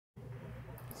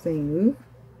Same move.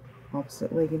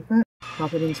 Opposite leg in front.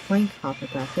 Hop it into plank. Hop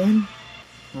it back in.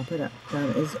 Hop it up.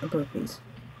 That is a burpees.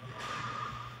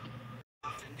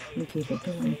 And keep it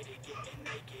going.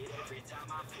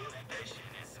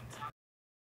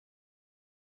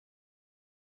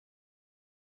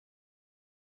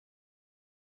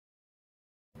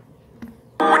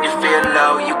 When you feel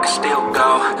low, you can still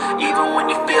go. Even when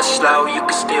you feel slow, you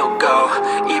can still go.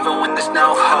 Even when there's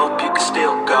no hope, you can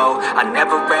still go. I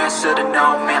never answer to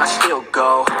no, man, I still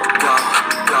go. Go,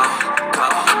 go, go,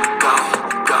 go,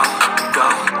 go,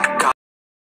 go, go.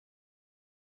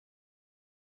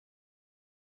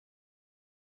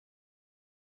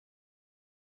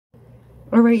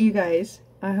 Alright, you guys,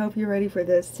 I hope you're ready for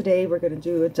this. Today we're going to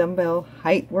do a dumbbell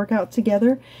height workout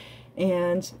together.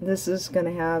 And this is going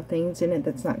to have things in it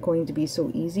that's not going to be so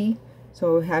easy.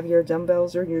 So have your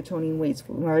dumbbells or your toning weights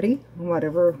ready,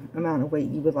 whatever amount of weight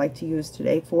you would like to use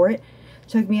today for it.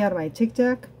 Check me out on my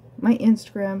TikTok, my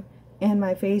Instagram, and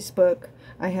my Facebook.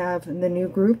 I have the new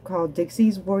group called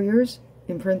Dixie's Warriors,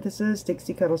 in parentheses,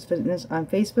 Dixie Cuddles Fitness on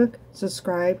Facebook.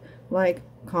 Subscribe, like,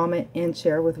 comment, and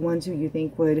share with ones who you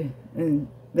think would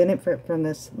benefit from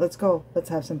this. Let's go. Let's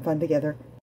have some fun together.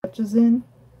 Stretches in.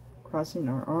 Crossing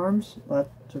our arms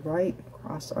left to right,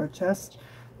 across our chest,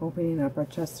 opening up our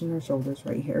chest and our shoulders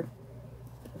right here.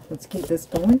 Let's keep this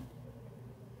going.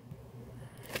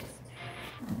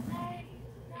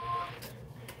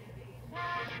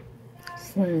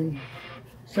 Slim,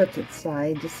 stretch it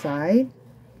side to side.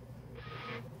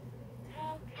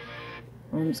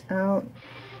 Arms out,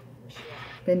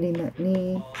 bending that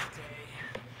knee,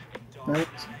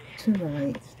 left to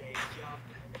right.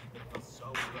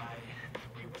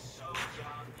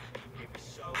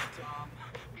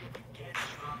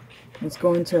 Let's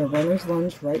go into a runner's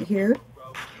lunge right here.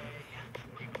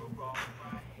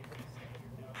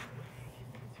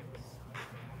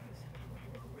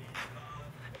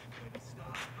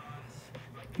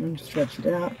 And stretch it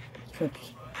out.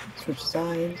 Switch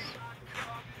sides.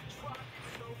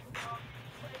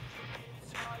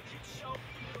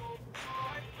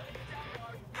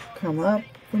 Come up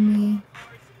for me.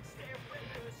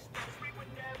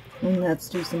 And let's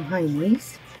do some high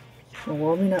knees. We're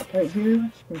warming up right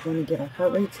here. We're going to get our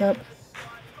heart rates up.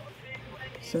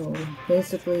 So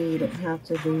basically you don't have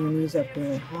to bring your knees up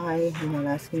really high. I'm not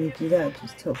asking you to do that.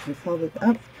 Just tilt your pelvic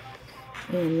up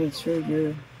and make sure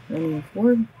you're running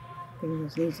forward. Bring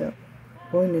those knees up.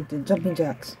 Going into jumping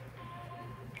jacks.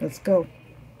 Let's go.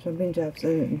 Jumping jacks.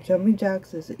 Jumping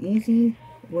jacks is an easy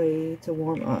way to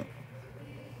warm up.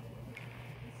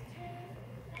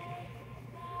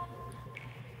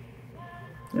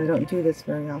 I don't do this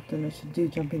very often. I should do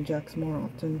jumping jacks more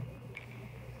often.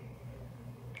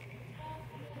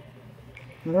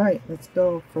 Alright, let's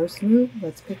go. First move,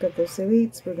 let's pick up those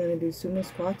weights. We're going to do sumo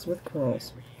squats with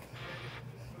curls.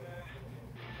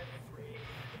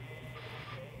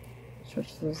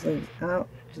 Stretch those legs out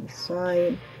to the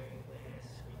side.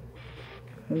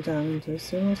 Come down into a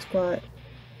sumo squat.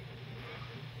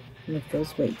 Lift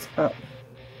those weights up.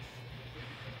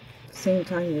 At the same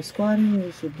time you're squatting,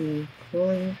 you should be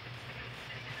curling.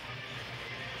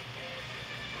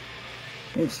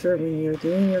 Make sure when you're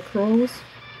doing your curls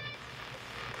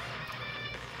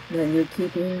that you're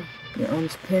keeping your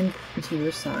arms pinned to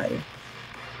your side.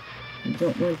 You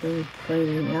don't want them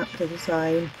flailing out to the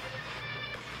side.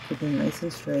 Keep them nice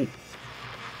and straight.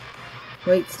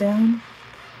 Weights down.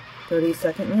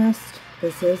 30-second rest.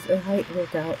 This is a height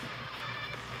workout.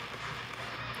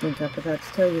 I think I forgot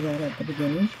to tell you that at the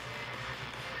beginning.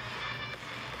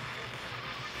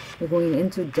 We're going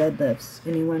into deadlifts.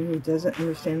 Anyone who doesn't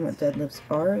understand what deadlifts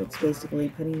are, it's basically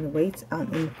putting the weights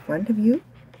out in front of you,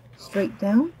 straight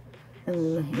down,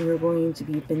 and you're going to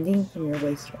be bending from your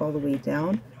waist all the way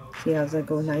down. See how I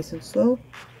go nice and slow?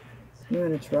 You're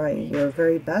going to try your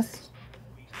very best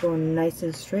to go nice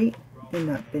and straight and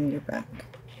not bend your back.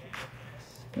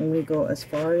 Only go as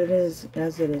far as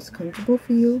it is comfortable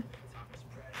for you.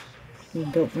 You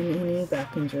don't want any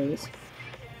back injuries.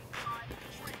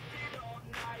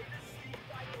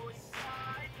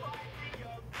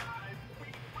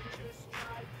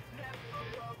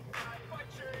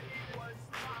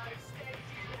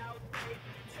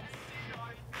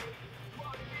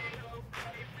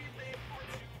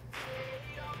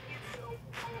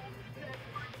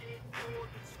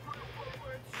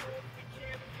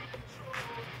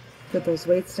 Put those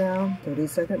weights down,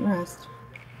 30-second rest.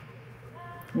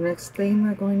 The next thing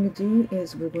we're going to do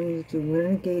is we're going to do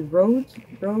renegade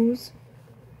rows.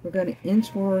 We're going to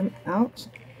inchworm out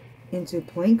into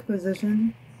plank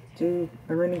position, do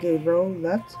a renegade row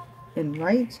left and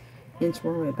right,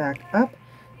 inchworm it back up,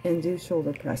 and do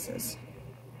shoulder presses.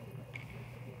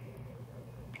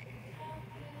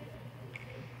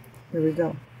 Here we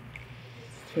go.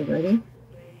 Okay, ready?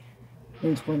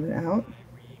 Inchworm it out.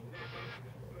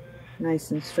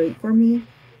 Nice and straight for me.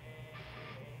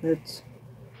 Lift,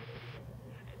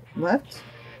 left,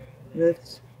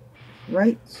 lift,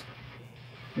 right.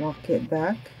 Walk it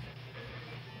back.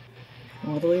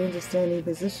 All the way into standing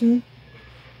position.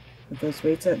 With those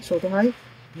weights at shoulder height.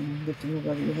 And lift them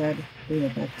above your head. Bring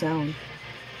it back down.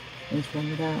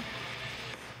 Inchworm it out.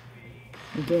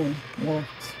 Again,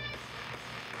 left,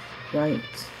 right.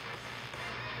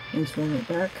 Inchworm it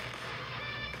back.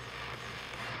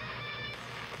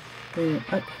 Bring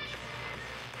it up.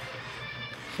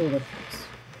 Shoulder press.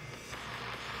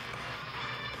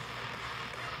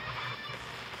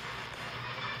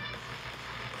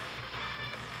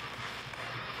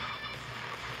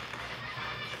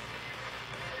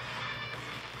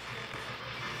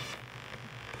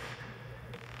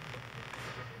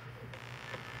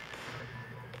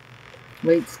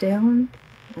 Weights down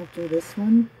after this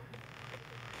one.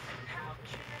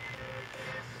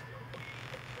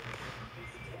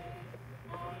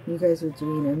 You guys are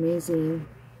doing amazing.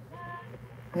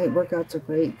 Height workouts are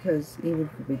great because even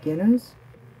for beginners,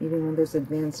 even when there's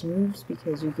advanced moves,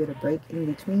 because you get a break in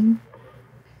between,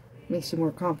 makes you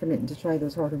more confident to try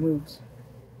those harder moves.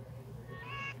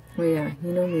 Well, yeah,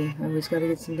 you know me. I always gotta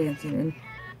get some dancing in.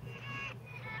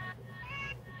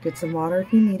 Get some water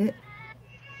if you need it.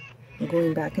 We're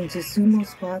going back into sumo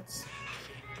squats.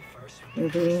 We're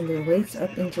bringing the weights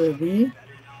up into a V.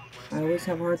 I always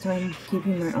have a hard time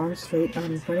keeping my arms straight out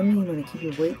in front of me. You want to keep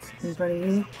your weights in front of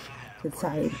you to the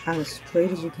side, out as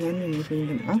straight as you can when you bring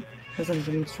them up, as I'm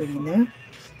demonstrating there.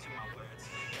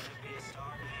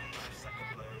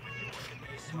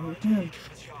 Okay.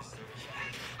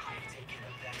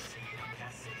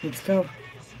 Let's go.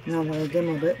 Now while I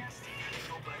demoed it,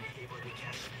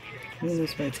 bring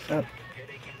those weights up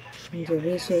into a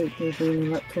V shape. You're bringing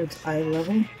them up towards eye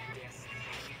level.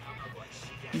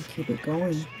 And keep it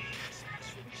going.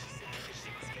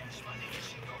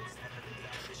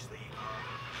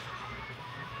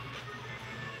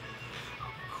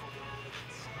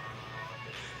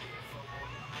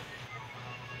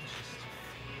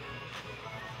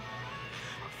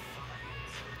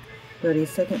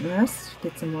 Second rest.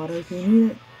 Get some water if you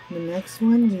need it. The next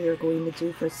one we are going to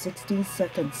do for 60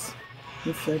 seconds.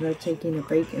 Instead of taking a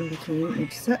break in between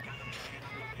each set,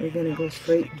 we're going to go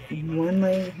straight one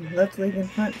leg, left leg in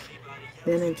front.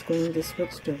 Then it's going to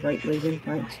switch to right leg in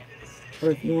front.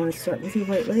 Or if you want to start with your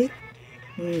right leg,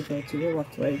 then you go to your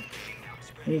left leg.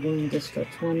 You're going to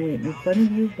stretch one weight in front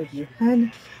of you above your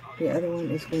head. The other one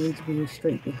is going to be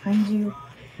straight behind you.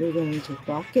 You're going to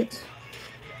rock it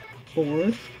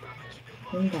forward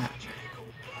and back,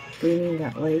 bringing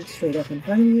that leg straight up in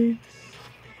front of you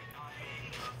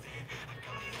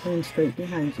and straight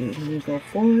behind you. When you go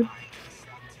forward,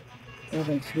 that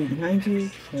leg should be behind you,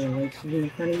 the other leg should be in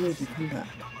front of you as you come back.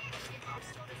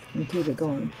 And keep it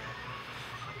going.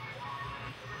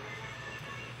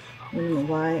 I don't know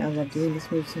why I love doing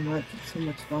this move so much. It's so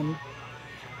much fun.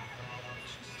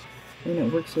 And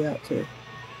it works you out too.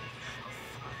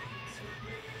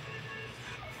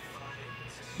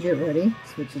 Get ready,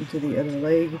 switching to the other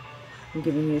leg and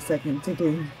giving you a second to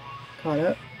get caught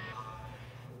up.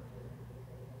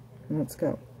 And let's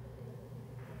go.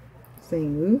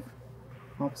 Same move,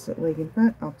 opposite leg in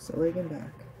front, opposite leg in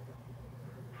back.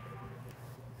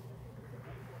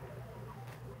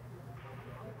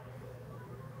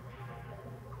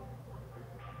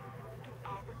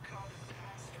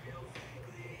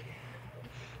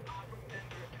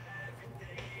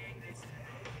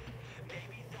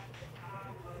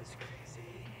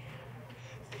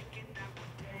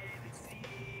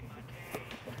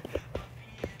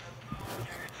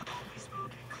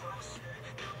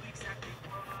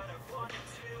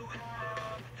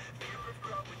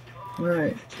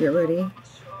 Alright, get ready.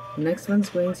 The next one's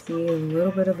going to be a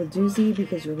little bit of a doozy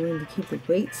because you're going to keep the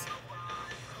weights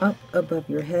up above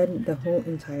your head the whole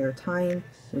entire time.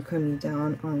 You're coming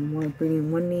down on one,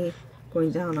 bringing one knee,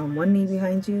 going down on one knee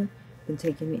behind you, then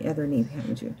taking the other knee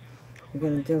behind you. You're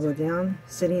going to go down,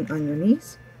 sitting on your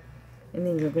knees, and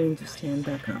then you're going to stand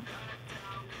back up.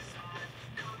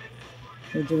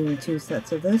 You're doing 2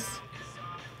 sets of this.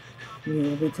 You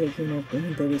will be taking a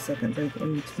 30-second break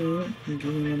in between and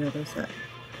doing another set.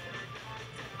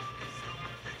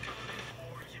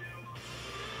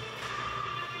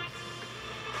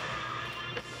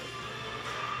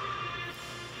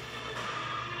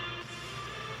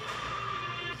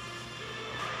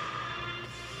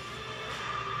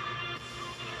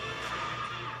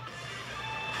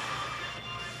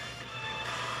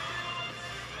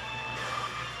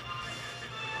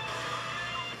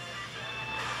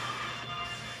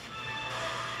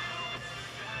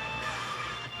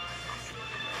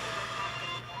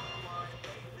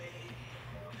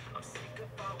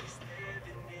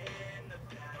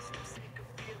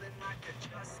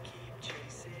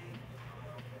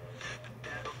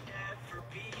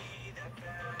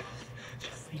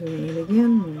 Doing it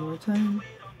again one more time.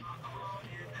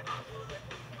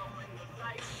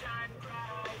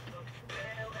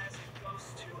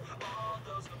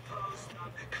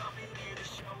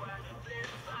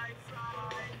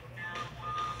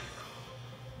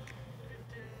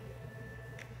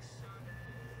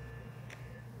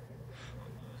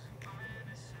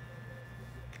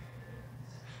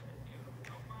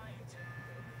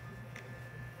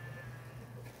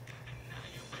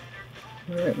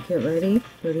 Alright, get ready.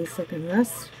 30-second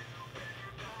rest.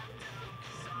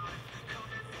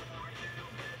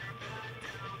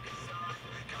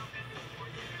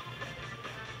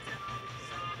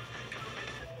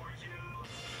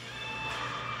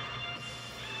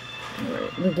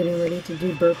 Alright, we're getting ready to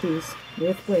do burpees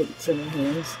with weights in our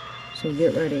hands. So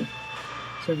get ready.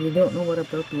 So if you don't know what a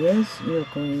burpee is, you're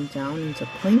going down into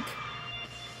plank.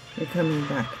 You're coming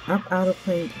back up out of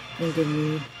plank and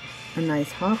giving me a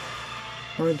nice hop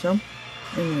or a jump,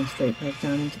 and then straight back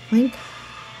down into plank.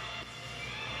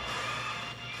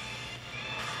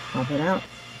 Hop it out.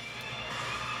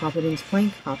 Hop it into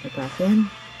plank, hop it back in,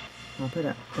 hop it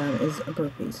up. That is a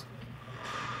burpees.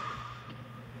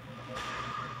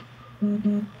 I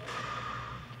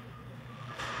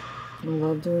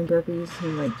love doing burpees. I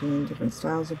like doing different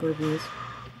styles of burpees.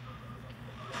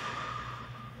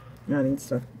 Adding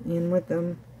stuff in with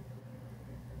them.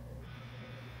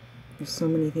 There's so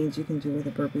many things you can do with a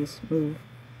burpees move.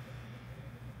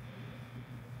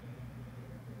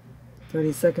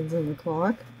 30 seconds on the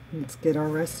clock. Let's get our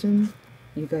rest in.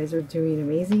 You guys are doing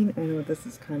amazing. I know this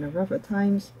is kind of rough at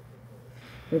times.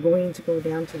 We're going to go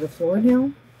down to the floor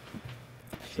now.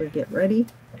 So get ready.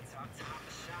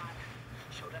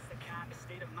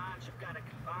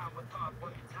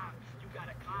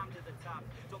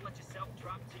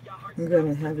 You're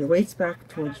going to have your weights back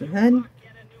towards your head.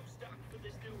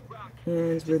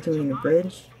 And we're doing a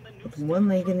bridge with one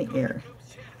leg in the air.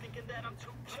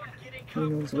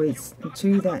 Bring those weights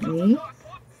to that knee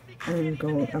and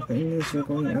go up, and as you're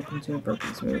going up into a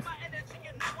burpees move.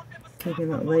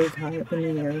 Keeping that leg high up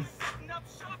in the air.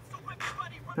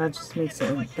 That just makes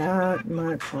it that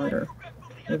much harder.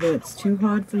 If it's too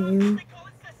hard for you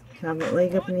to have that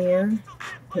leg up in the air,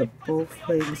 put both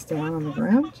legs down on the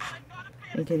ground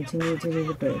and continue to do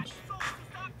the bridge.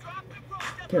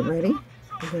 Get ready.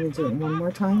 We're going to do it one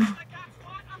more time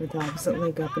with the opposite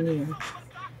leg up in the air.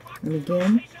 And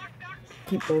again,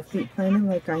 keep both feet planted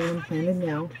like I am planted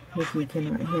now if you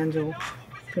cannot handle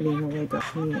putting the leg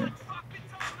up in the air.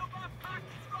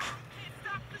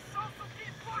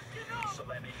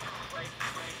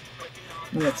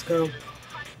 Let's go.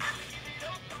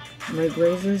 Leg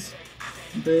raises,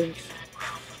 bridge,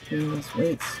 bring those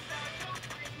weights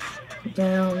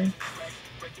down,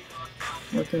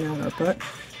 working out our butt,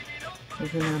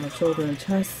 working out our shoulder and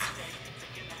chest,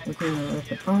 working out our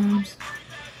upper arms,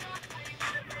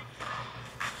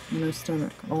 and our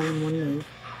stomach, all in one move.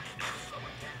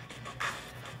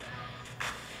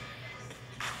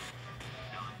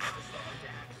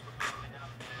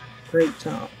 Great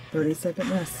job. 30-second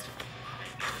rest.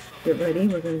 Get ready.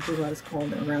 We're going to do what is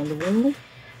called around the world.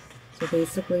 So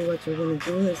basically what you're going to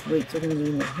do is weights are going to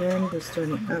be in your hand. They're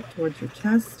starting up towards your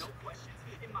chest.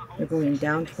 They're going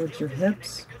down towards your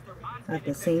hips. At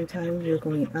the same time, you're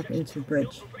going up into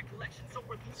bridge.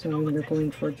 So when you're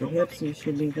going towards your hips, you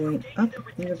should be going up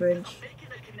in the bridge.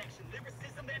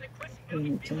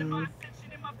 Bring it down.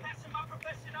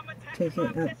 Take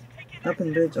it up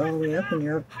and bridge all the way up, and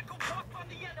you're up.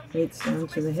 Weights down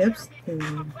to the hips,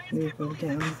 then you go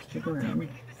down to the ground.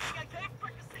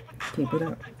 Keep it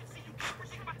up.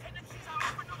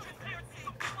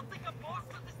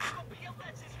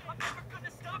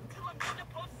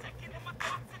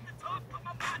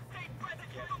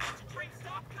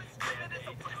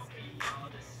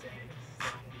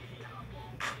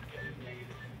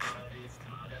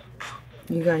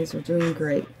 You guys are doing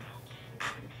great.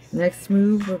 Next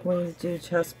move, we're going to do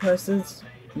chest presses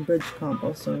and bridge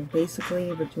combo. So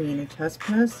basically, we're doing a chest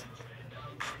press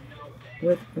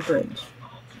with a bridge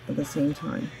at the same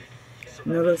time.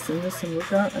 Notice in this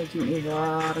workout, I do a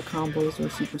lot of combos or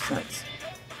supersets.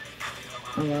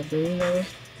 I love doing those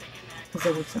because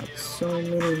it works out so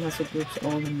many muscle groups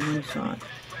all in one shot.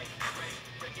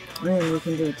 And we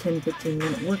can do a 10-15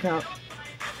 minute workout.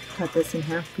 Cut this in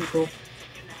half, people.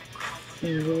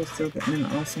 And you will still get an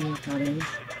awesome workout in.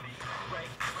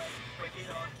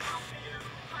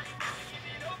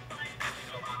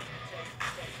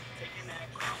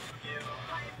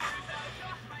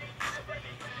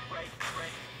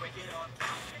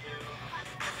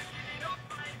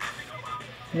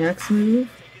 Next move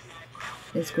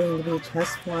is going to be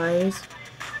chest flies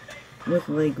with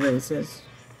leg raises.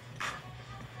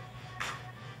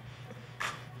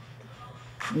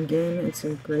 Again, it's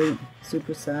a great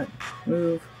superset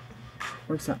move.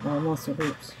 Works out all muscle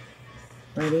groups.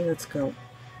 Ready? Let's go.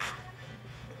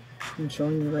 I'm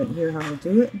showing you right here how to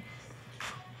do it.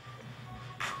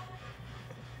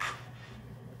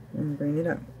 And bring it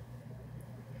up.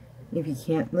 If you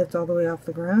can't lift all the way off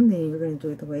the ground, then you're going to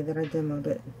do it the way that I demoed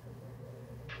it.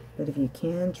 But if you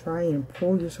can, try and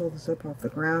pull your shoulders up off the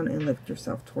ground and lift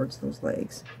yourself towards those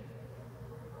legs.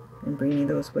 And bringing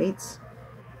those weights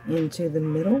into the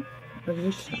middle of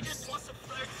your chest.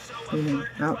 Bringing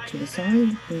out to the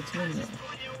side, into the middle.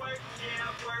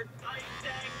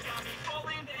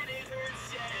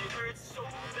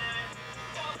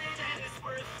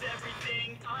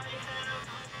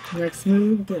 Next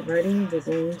move, get ready. We're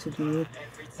going to do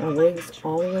our legs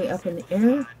all the way up in the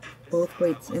air, both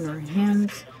weights in our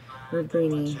hands. We're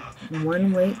bringing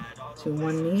one weight to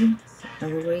one knee,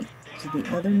 other weight to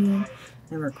the other knee,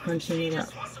 and we're crunching it up.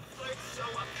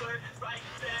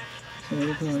 So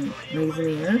we're going legs in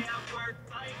the air,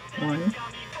 1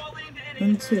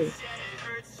 and 2.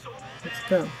 Let's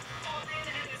go.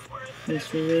 Make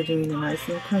sure you're doing a nice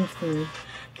little crunch for me.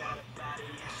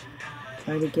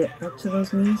 Try to get up to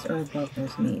those knees or above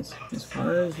those knees, as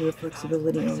far as your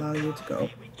flexibility allows you to go.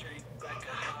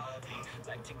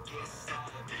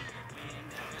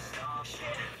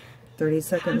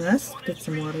 "30-second rest. Get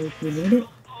some water if you need it.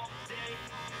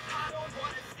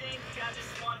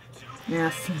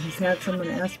 He's had someone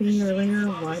ask me earlier,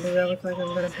 why do I look like I'm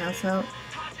going to pass out?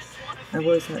 I've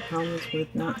always had problems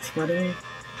with not sweating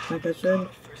like I should,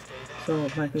 so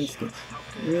my face gets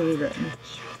really red.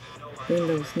 Bring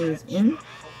those knees in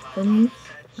for me,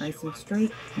 nice and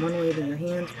straight. One weight in your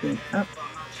hands, bring up,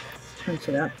 crunch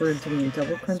it up. We're doing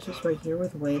double crunches right here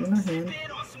with weight in our hand.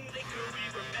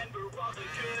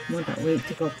 I want that weight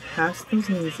to go past those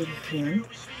knees if you can.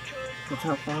 That's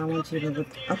how far I want you to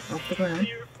lift up off the ground.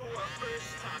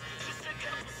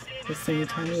 At the same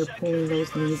time, you're pulling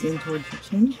those knees in towards your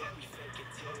chin.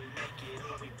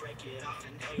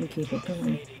 And keep it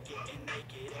going.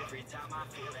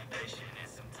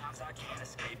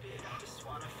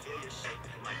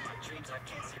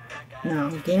 Now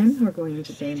again, we're going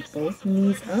to bend both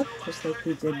knees up, just like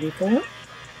we did before.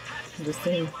 Just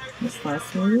in this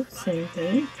last move, same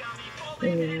thing.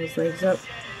 Bringing those legs up,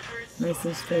 nice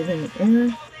and straight in the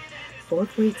air.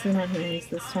 Both weights in our hands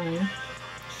this time.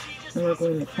 And we're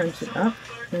going to crunch it up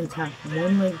and tap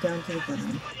one leg down to the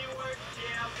ground.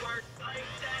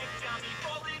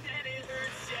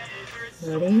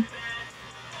 Ready?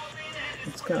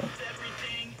 Let's go.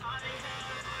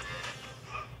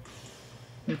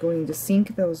 We're going to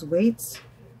sink those weights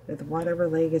with whatever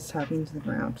leg is tapping to the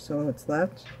ground. So it's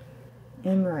left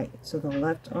and right. So the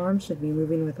left arm should be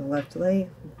moving with the left leg.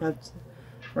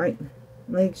 Right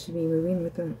leg should be moving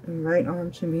with the right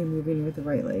arm should be moving with the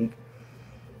right leg.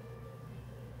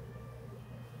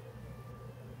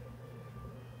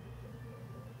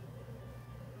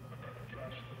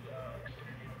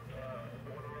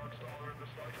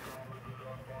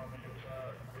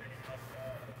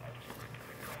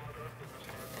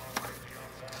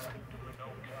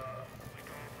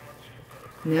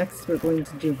 Next, we're going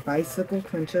to do bicycle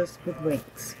crunches with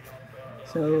weights.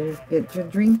 So get your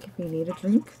drink if you need a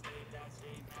drink.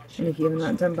 And if you have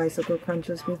not done bicycle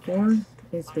crunches before,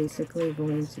 it's basically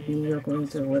going to be, you're going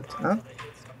to lift up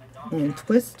and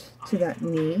twist to that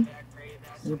knee.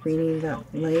 You're bringing that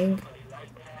leg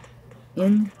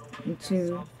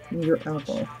into your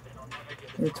elbow.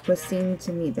 You're twisting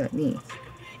to meet that knee.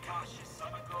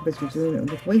 But you're doing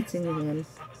it with weights in your hand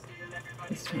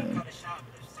this time.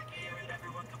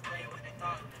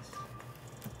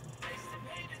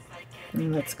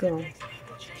 And let's go.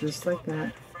 Just like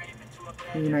that.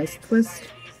 And a nice twist.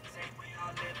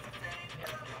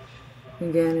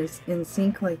 Again, it's in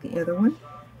sync like the other one.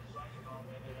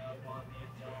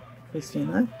 Twisting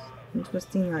left and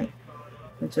twisting right.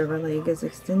 Whichever leg is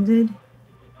extended.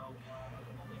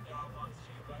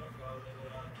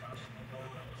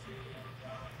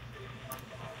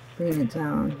 Bring it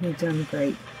down. You've done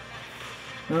great.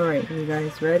 Alright, you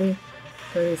guys ready?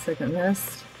 30-second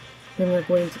rest. Then we're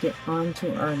going to get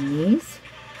onto our knees.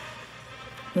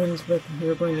 And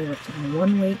you're going to lift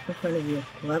one weight in front of you.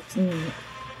 Left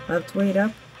weight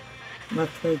up,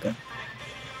 left leg up.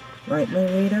 Right leg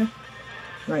weight up,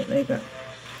 right leg up.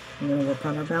 We're going to work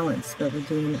on our balance, but we're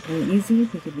doing it really easy. I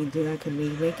could be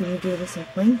making you do this in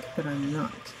plank, but I'm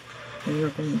not. And we're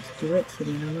going to do it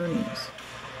sitting on our knees.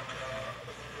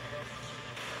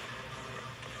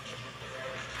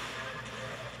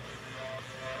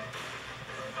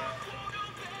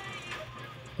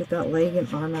 Get that leg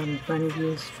and arm out in front of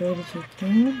you as straight as you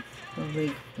can. The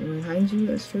leg behind you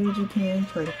as straight as you can.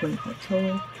 Try to point that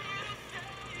toe.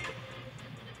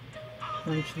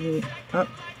 Punch your knee up,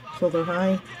 shoulder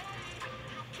high.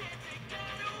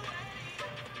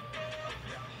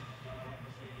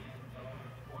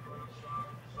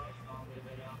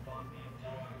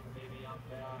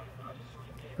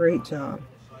 Great job.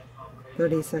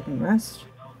 30-second rest.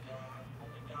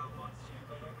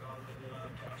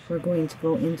 We're going to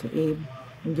go into a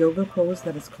yoga pose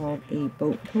that is called a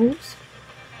boat pose,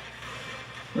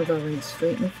 with our legs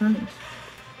straight in front.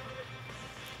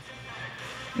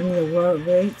 And the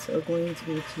weights are going to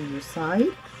be to your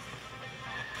side,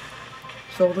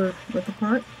 shoulder width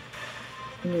apart,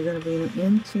 and you're going to bring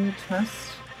them into your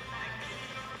chest,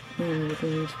 and you're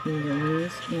going to bring your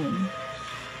knees in,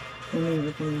 and then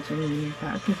you're going to lean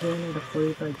back again at a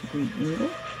 45-degree angle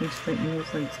and straighten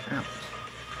those legs out.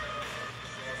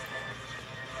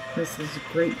 This is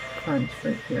a great crunch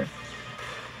right here.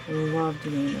 I love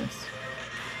doing this.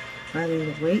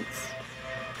 Adding the weights,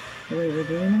 the way we're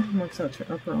doing it works out your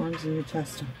upper arms and your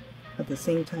chest at the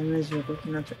same time as you're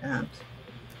working out your abs.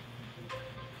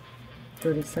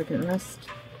 30-second rest.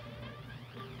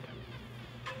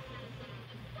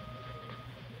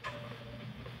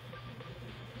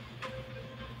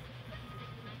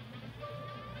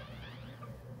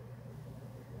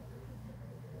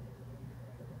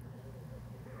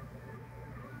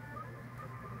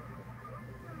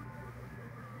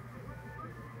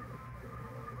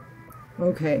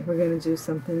 Okay, we're going to do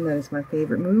something that is my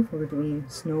favorite move. We're doing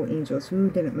snow angels. Who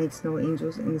didn't make snow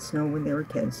angels in the snow when they were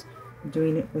kids? We're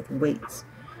doing it with weights.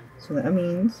 So that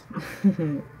means,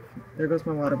 there goes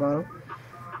my water bottle.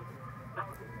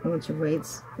 I want your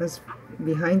weights as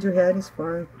behind your head as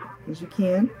far as you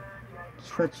can.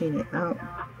 Stretching it out.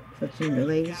 Stretching your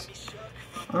legs,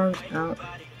 arms out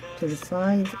to the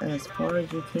sides as far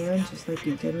as you can, just like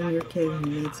you did when you were a kid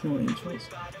when you made snow angels.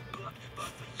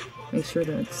 Make sure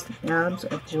that abs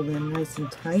are pulled in nice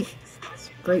and tight. It's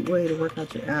a great way to work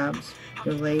out your abs,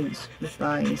 your legs, your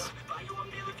thighs.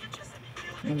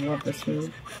 I love this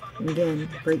move. And again,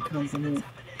 great combo move.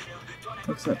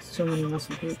 Works out so many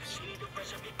muscle groups.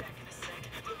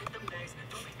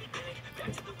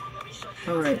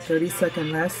 Alright,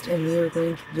 30-second rest, and we are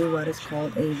going to do what is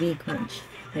called a V crunch.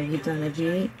 Have you done a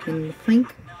V in the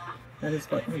plank? That is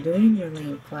what we're doing. We're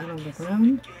laying flat on the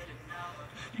ground.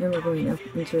 And we're going up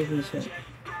into a V shape.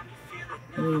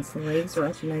 That means the legs are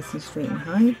up nice and straight and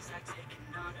high.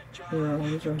 Your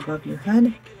arms are above your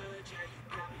head.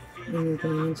 And you're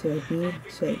going into a V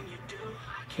shape.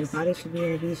 Your body should be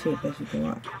in a V shape as you go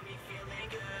up.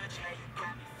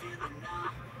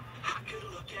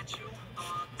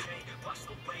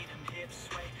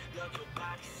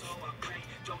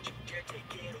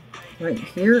 Right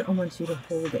here, I want you to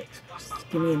hold it. Just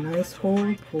give me a nice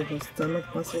hold. Pull those stomach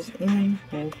muscles in.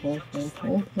 Hold, hold, hold,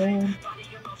 hold, hold.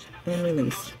 And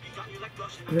release.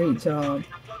 Great job.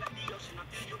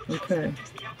 Okay.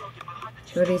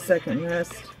 30-second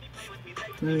rest.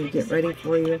 Let me get ready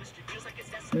for you.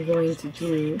 We're going to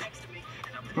do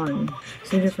on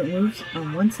 2 different moves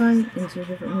on one side and 2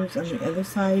 different moves on the other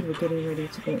side. We're getting ready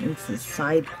to go into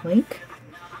side plank.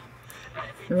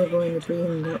 And we're going to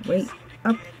bring that weight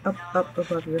up, up, up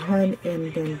above your head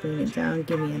and then bring it down.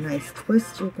 Give me a nice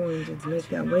twist. You're going to make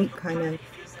that weight kind of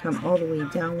come all the way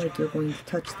down like you're going to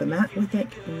touch the mat with it,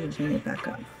 and you bring it back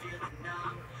up.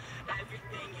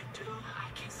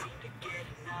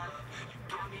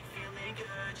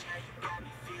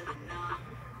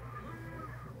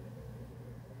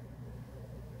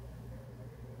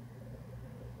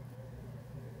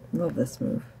 Love this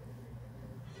move.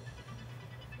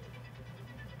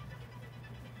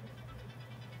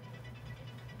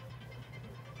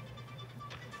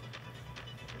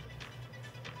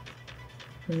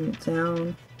 Bring it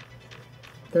down.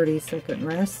 30-second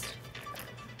rest.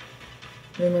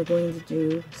 Then we're going to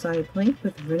do side plank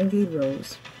with renegade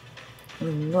rows. I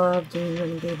love doing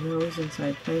renegade rows and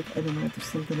side plank. I don't know if there's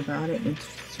something about it. It's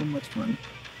so much fun.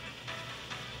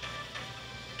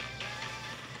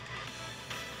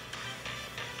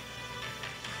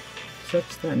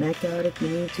 Stretch that neck out if you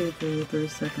need to during your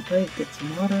 30-second break. Get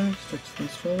some water. Stretch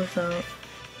those shoulders out.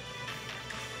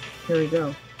 Here we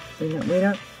go. Bring that weight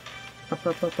up. Up,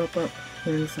 up, up, up, up.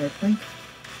 Here in the side plank.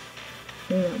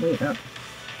 Bring that weight up.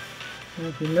 Now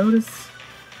if you notice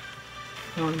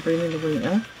how I'm bringing the weight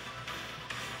up,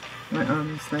 my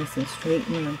arm is nice and straight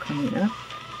when I'm coming up.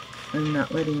 I'm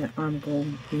not letting that arm go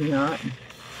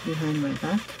behind my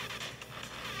back.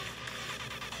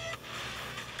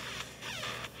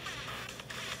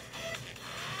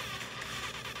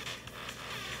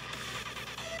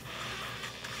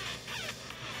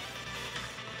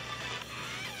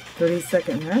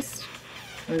 30-second rest.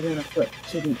 We're going to flip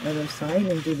to the other side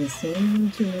and do the same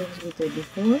 2 moves we did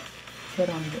before, but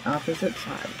on the opposite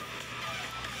side.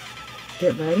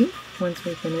 Get ready. Once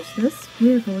we finish this,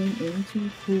 we're going into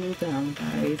cool down,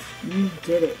 guys. You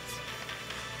did it.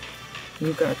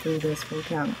 You got through this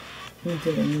workout. You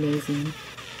did amazing.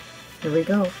 Here we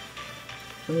go.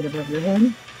 Weight above your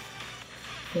head.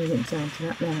 Bring it down to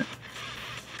that mat.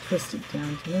 Twist it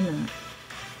down to the mat.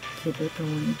 Keep it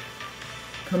going.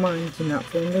 Come on, do not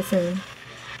phone this in.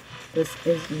 This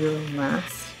is your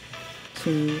last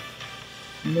 2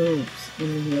 moves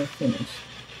and you're finished.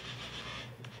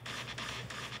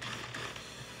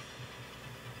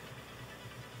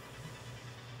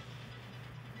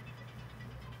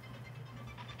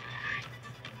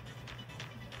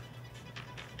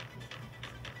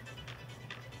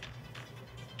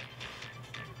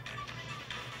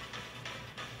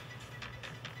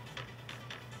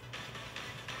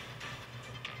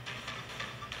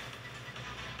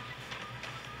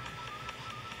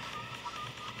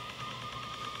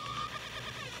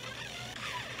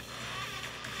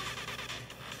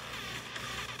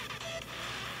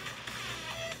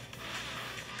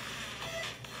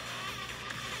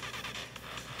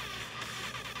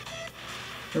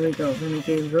 Here we go,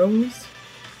 Renegade Rose.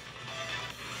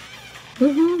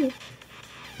 Woohoo!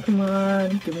 Come on,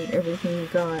 give me everything you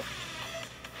got.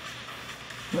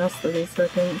 Last 30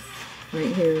 seconds,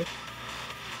 right here.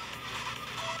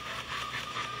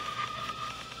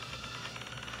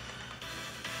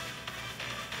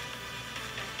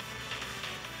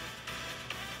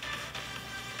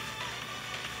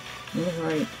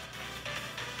 Alright.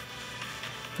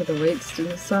 Put the weights to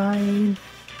the side.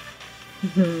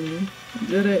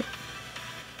 Did it.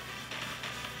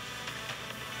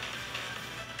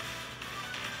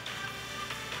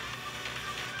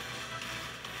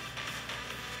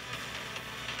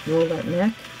 Roll that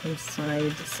neck from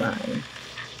side to side.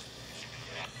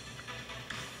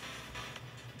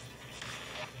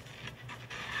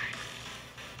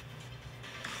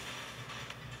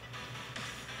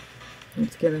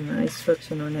 Let's get a nice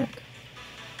stretch in our neck.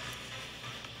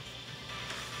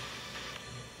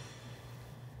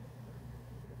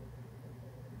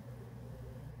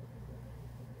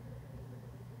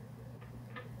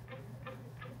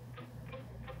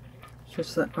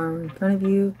 Stretch that arm in front of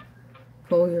you.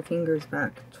 Pull your fingers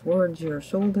back towards your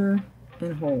shoulder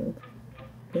and hold.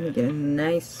 Gonna get a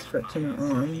nice stretch in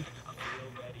your arm.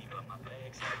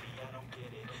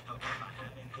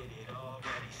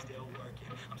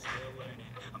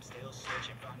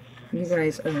 You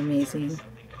guys are amazing.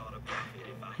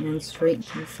 And straight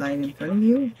to the side in front of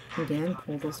you. Again,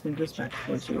 pull those fingers back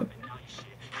towards you.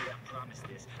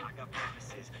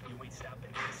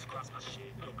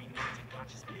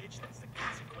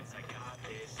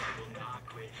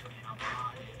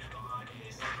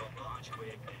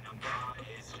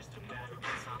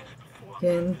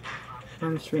 Again,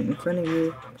 arms straight in front of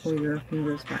you. Pull your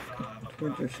fingers back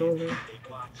towards your shoulder.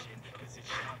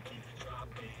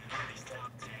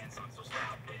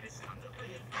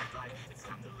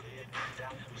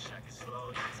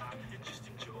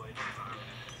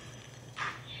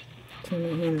 Turn the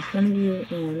hand in front of you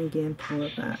and again pull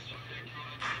it back.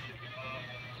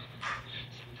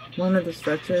 One of the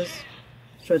stretches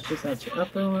out your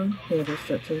upper arm, the other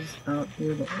stretches out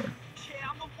your lower.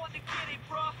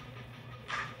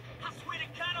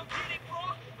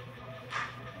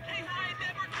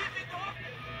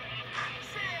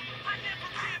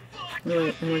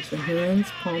 Alright, I want your hands,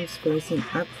 palms facing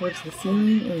up towards the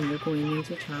ceiling, and you're going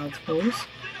into child's pose.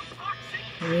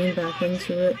 Lean back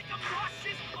into it.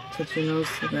 Touch your nose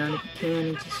to the ground if you can,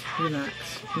 and just relax.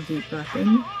 A deep breath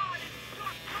in.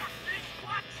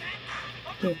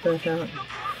 Deep breath out.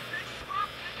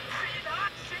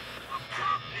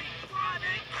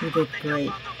 You did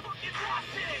great.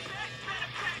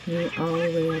 Knee all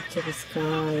the way up to the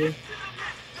sky.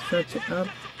 Stretch it up.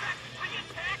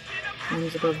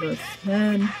 Arms above the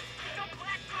head.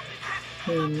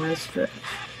 And a nice stretch.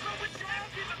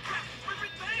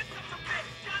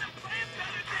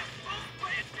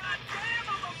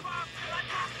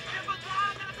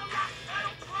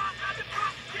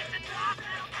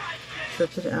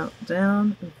 Stretch it out,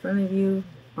 down, in front of you,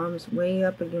 arms way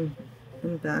up again,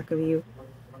 in back of you.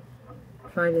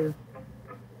 Try to,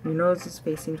 your nose is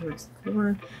facing towards the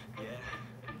floor,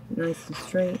 nice and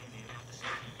straight.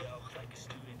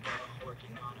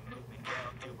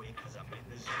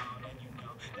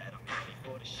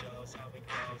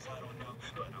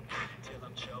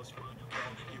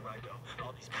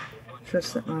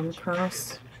 Stretch the arm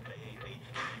across,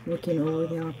 looking over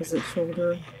the opposite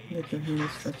shoulder, with your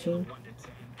hands stretching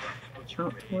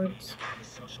out towards.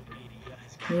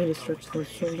 You need to stretch those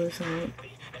shoulders out.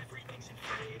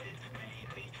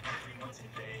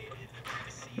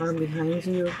 Arm behind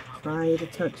you, try to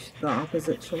touch the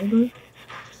opposite shoulder.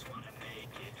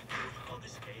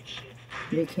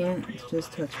 If you can't,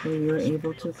 just touch where you're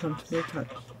able to comfortably touch.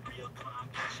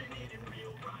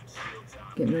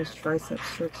 Getting those triceps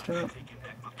stretched out.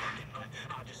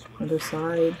 Other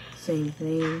side, same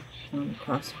thing.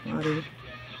 Across the body,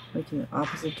 like in the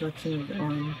opposite direction of the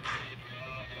arm.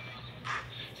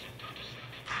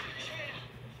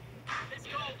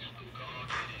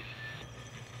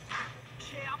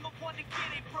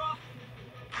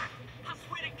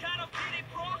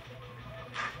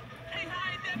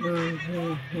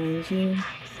 Behind you,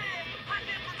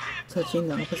 touching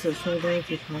the opposite shoulder if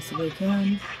you possibly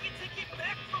can.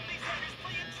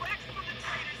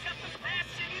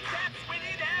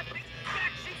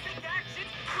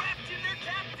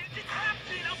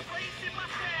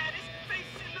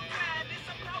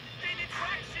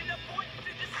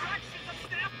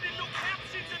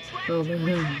 Go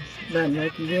behind that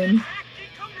neck again.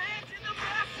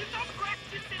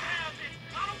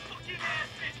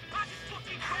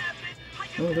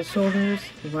 Roll the shoulders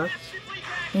left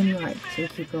and right. So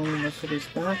keep rolling the shoulders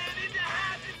back.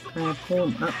 Kind of pull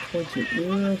them up towards your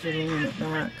ear as you're rolling it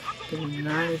back. Getting a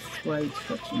nice wide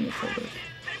stretch in your shoulders.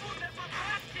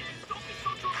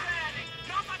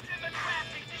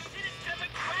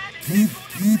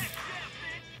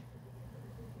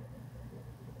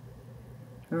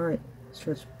 Alright,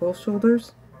 stretch both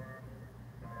shoulders.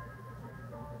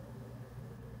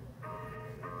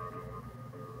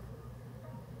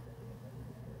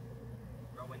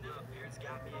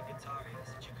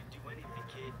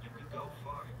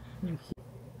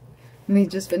 We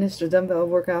just finished a dumbbell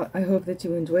workout. I hope that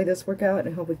you enjoy this workout.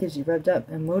 I hope it gets you revved up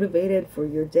and motivated for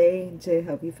your day to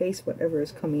help you face whatever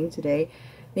is coming today.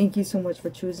 Thank you so much for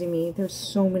choosing me. There's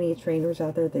so many trainers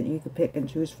out there that you could pick and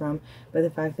choose from, but the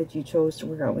fact that you chose to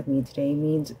work out with me today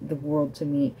means the world to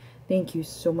me. Thank you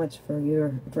so much for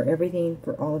everything,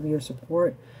 for all of your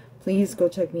support. Please go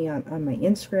check me out on my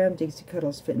Instagram,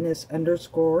 DixieCuddlesFitness_,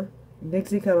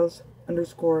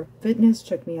 DixieCuddles_fitness.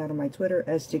 Check me out on my Twitter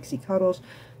as Dixie Cuddles.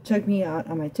 Check me out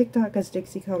on my TikTok as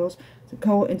Dixie Cuddles. So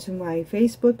go into my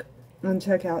Facebook and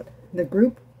check out the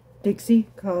group Dixie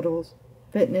Cuddles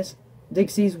Fitness,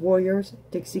 Dixie's Warriors,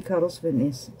 Dixie Cuddles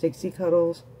Fitness, Dixie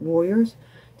Cuddles Warriors,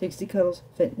 Dixie Cuddles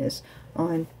Fitness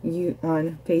on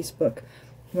Facebook.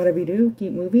 Whatever you do,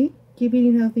 keep moving, keep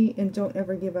eating healthy, and don't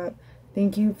ever give up.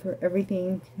 Thank you for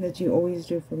everything that you always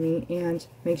do for me, and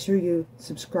make sure you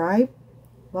subscribe,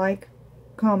 like,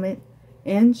 comment,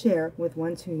 and share with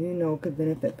ones who you know could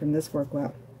benefit from this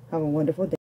workout. Have a wonderful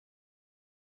day.